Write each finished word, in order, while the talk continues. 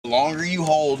longer you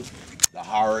hold, the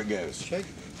higher it goes. Shake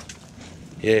it.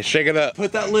 Yeah, shake it up.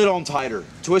 Put that lid on tighter.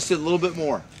 Twist it a little bit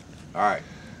more. All right.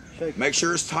 Shake it. Make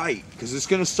sure it's tight, because it's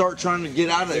going to start trying to get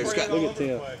out of there. It's got, Look at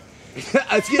Tim.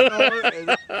 it's getting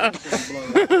hard.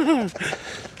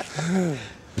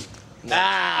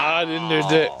 I didn't do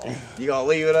dick. You going to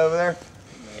leave it over there?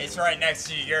 It's right next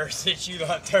to yours since you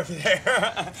left over there.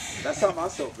 That's how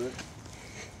myself is.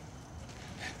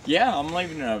 Yeah, I'm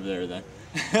leaving it over there then.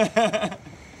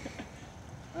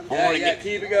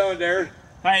 Keep it going, Darren.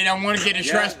 I don't want to get a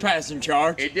trespassing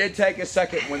charge. It did take a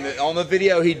second. On the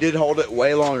video, he did hold it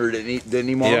way longer, didn't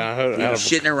he, Mark? Yeah, I heard He was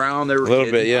shitting around there. A little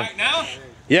bit, yeah. Right now?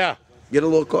 Yeah, Get a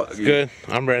little close. good.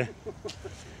 I'm ready.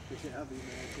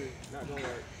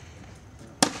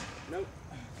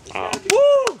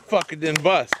 Woo! Fuck, it didn't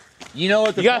bust. You know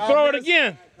what the You gotta throw it problem is?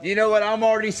 again. You know what I'm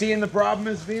already seeing the problem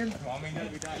is being?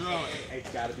 It's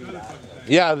got to be loud.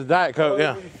 Yeah, the Diet Coke,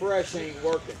 yeah. Fresh ain't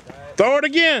working. Throw it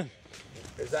again.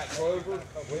 Is that Clover?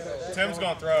 Tim's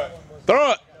gonna throw it.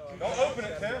 Throw it. Don't open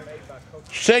it, Tim.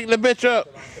 Shake the bitch up.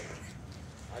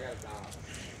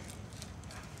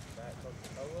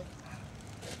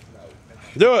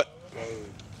 Do it.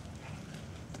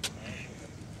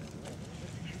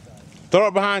 Throw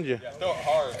it behind you. Throw it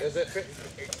hard. Is it?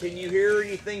 Can you hear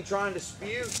anything trying to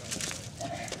spew?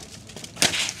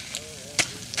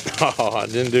 Oh, I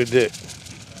didn't do dick.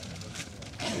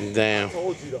 Damn.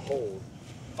 Told you to hold.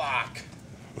 Fuck.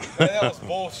 Man, that was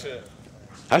bullshit.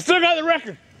 I still got the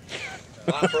record.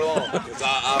 Not for long, because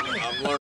I'm learning.